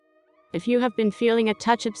If you have been feeling a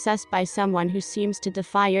touch obsessed by someone who seems to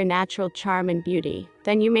defy your natural charm and beauty,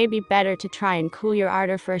 then you may be better to try and cool your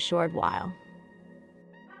ardor for a short while.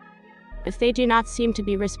 If they do not seem to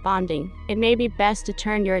be responding, it may be best to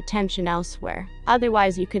turn your attention elsewhere,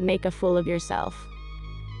 otherwise you could make a fool of yourself.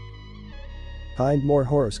 Find more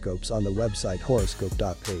horoscopes on the website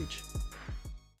horoscope.page.